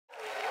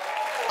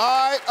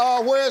All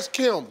right, where's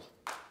Kim?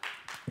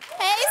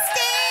 Hey,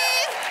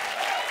 Steve!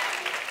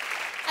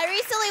 I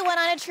recently went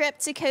on a trip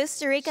to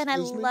Costa Rica, and I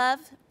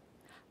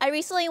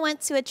recently went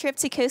to a trip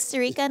to Costa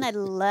Rica, and I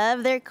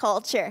love their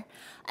culture.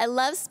 I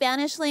love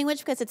Spanish language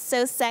because it's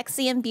so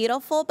sexy and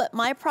beautiful, but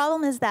my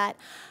problem is that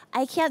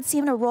I can't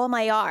seem to roll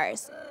my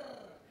R's.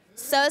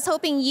 So I was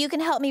hoping you can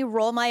help me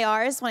roll my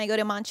R's when I go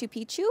to Machu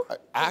Picchu.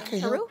 I can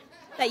Peru. help?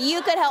 That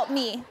you could help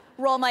me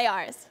roll my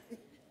R's.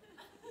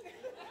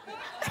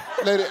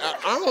 Lady,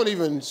 I don't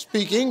even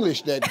speak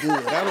English that good.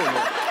 I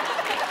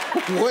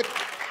don't know. What?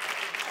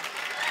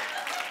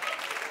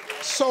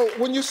 So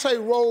when you say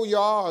roll your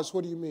R's,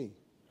 what do you mean?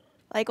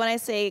 Like when I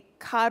say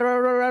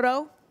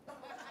carororo.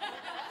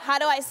 How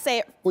do I say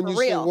it When for you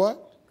real? say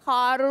what?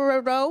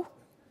 Carororo.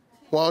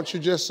 Why don't you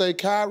just say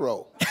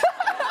Cairo?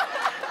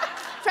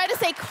 Try to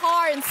say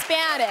car in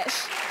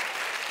Spanish.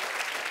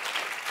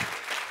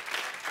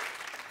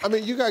 I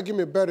mean, you gotta give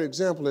me a better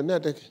example than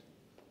that.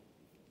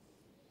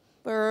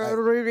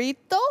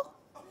 Burrito?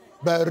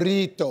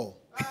 Burrito.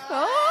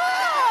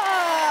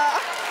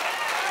 Oh.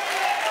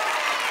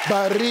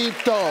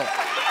 Burrito.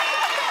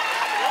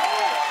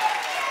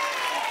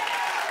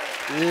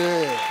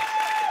 Yeah.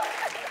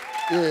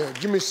 Yeah,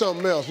 give me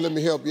something else. Let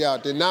me help you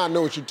out there. Now I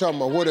know what you're talking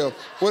about. What else?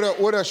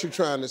 What else you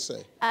trying to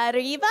say?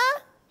 Arriba?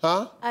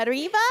 Huh?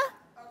 Arriba?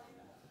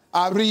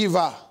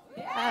 Arriva.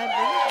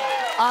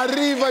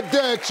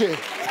 Arrivederci.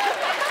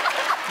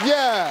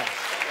 Yeah.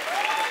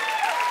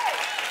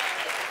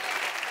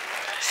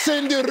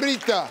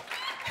 Senorita.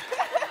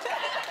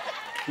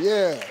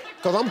 Yeah,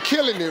 because I'm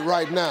killing it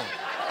right now.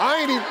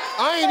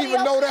 I ain't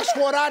even know that's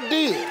what I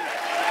did.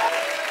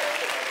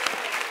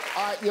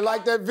 All right, you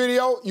like that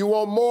video? You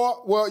want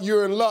more? Well,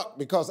 you're in luck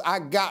because I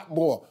got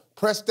more.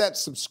 Press that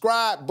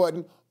subscribe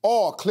button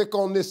or click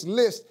on this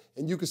list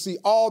and you can see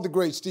all the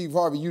great Steve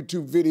Harvey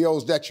YouTube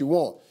videos that you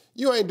want.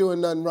 You ain't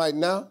doing nothing right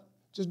now.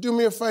 Just do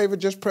me a favor,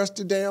 just press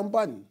the damn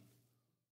button.